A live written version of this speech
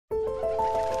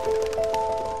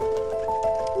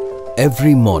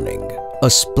Every morning, a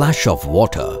splash of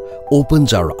water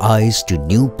opens our eyes to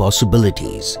new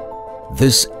possibilities.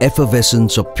 This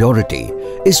effervescence of purity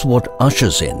is what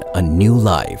ushers in a new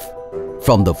life.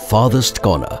 From the farthest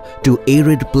corner to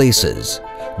arid places,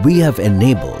 we have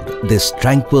enabled this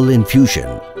tranquil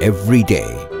infusion every day.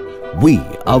 We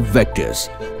are Vectus,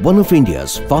 one of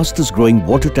India's fastest growing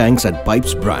water tanks and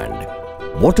pipes brand.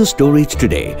 Water storage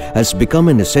today has become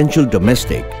an essential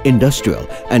domestic, industrial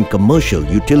and commercial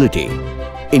utility.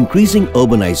 Increasing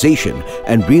urbanization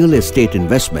and real estate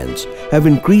investments have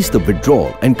increased the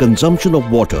withdrawal and consumption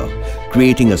of water,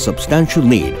 creating a substantial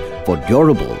need for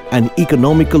durable and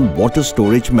economical water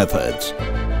storage methods.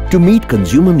 To meet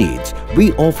consumer needs,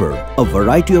 we offer a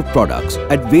variety of products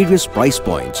at various price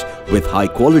points with high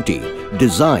quality,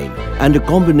 design and a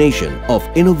combination of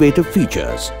innovative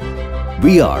features.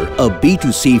 We are a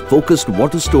B2C focused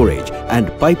water storage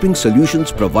and piping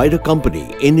solutions provider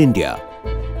company in India,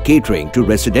 catering to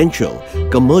residential,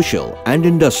 commercial and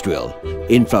industrial,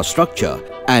 infrastructure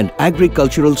and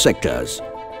agricultural sectors.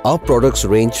 Our products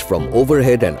range from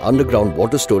overhead and underground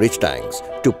water storage tanks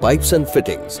to pipes and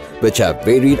fittings which have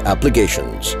varied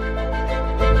applications.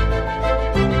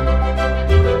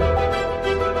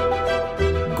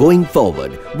 Going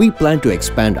forward, we plan to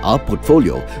expand our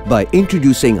portfolio by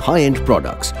introducing high-end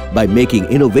products, by making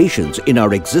innovations in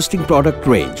our existing product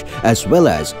range, as well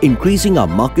as increasing our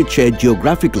market share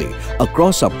geographically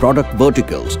across our product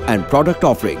verticals and product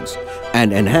offerings,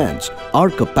 and enhance our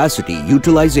capacity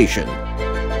utilization.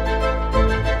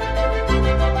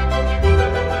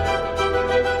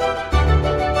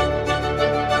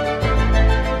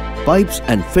 Pipes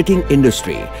and fitting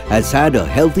industry has had a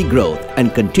healthy growth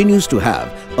and continues to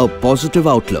have a positive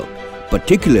outlook,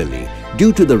 particularly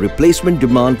due to the replacement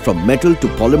demand from metal to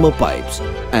polymer pipes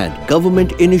and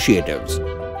government initiatives.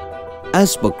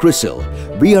 As per CRISIL,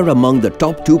 we are among the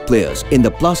top 2 players in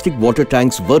the plastic water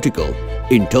tanks vertical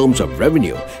in terms of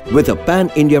revenue, with a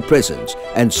pan-India presence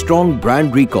and strong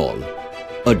brand recall.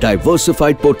 A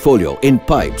diversified portfolio in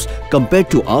pipes compared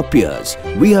to our peers,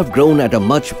 we have grown at a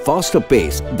much faster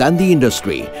pace than the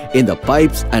industry in the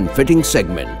pipes and fitting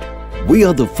segment. We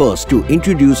are the first to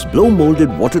introduce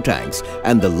blow-molded water tanks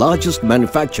and the largest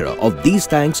manufacturer of these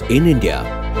tanks in India.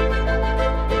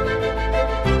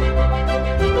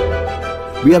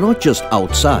 We are not just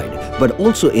outside but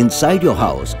also inside your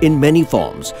house in many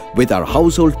forms with our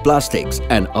household plastics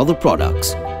and other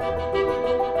products.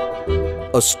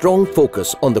 A strong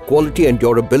focus on the quality and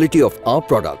durability of our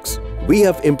products, we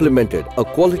have implemented a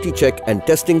quality check and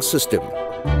testing system.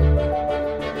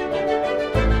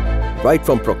 Right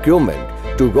from procurement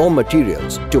to raw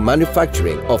materials to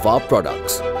manufacturing of our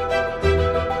products.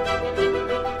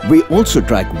 We also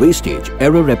track wastage,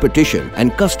 error repetition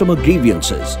and customer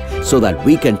grievances so that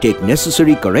we can take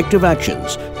necessary corrective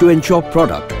actions to ensure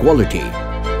product quality.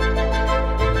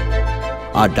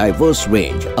 Our diverse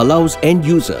range allows end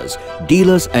users,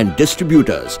 dealers and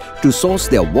distributors to source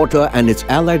their water and its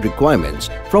allied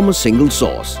requirements from a single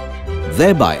source,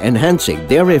 thereby enhancing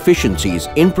their efficiencies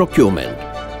in procurement.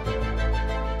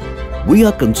 We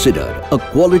are considered a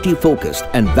quality-focused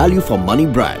and value-for-money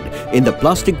brand in the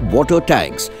plastic water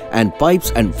tanks and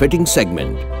pipes and fitting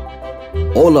segment.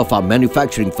 All of our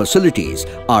manufacturing facilities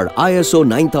are ISO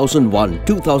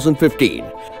 9001-2015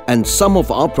 and some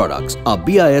of our products are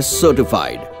BIS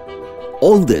certified.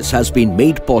 All this has been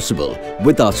made possible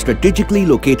with our strategically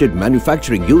located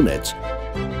manufacturing units,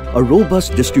 a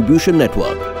robust distribution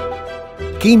network,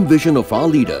 keen vision of our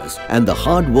leaders and the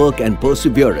hard work and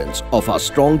perseverance of our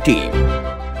strong team.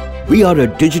 We are a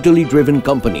digitally driven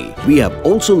company. We have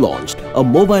also launched a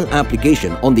mobile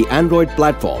application on the Android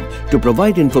platform to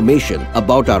provide information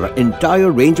about our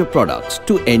entire range of products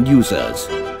to end users.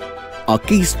 Our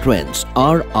key strengths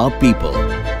are our people.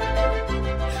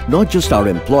 Not just our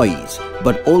employees,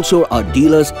 but also our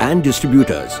dealers and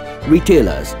distributors,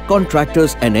 retailers,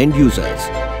 contractors and end users.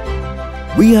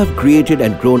 We have created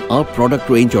and grown our product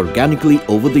range organically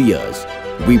over the years.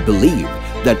 We believe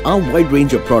that our wide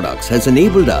range of products has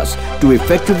enabled us to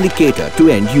effectively cater to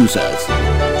end users.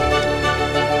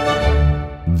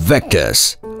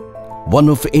 Vectus, one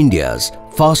of India's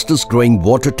fastest growing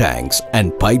water tanks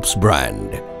and pipes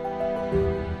brand.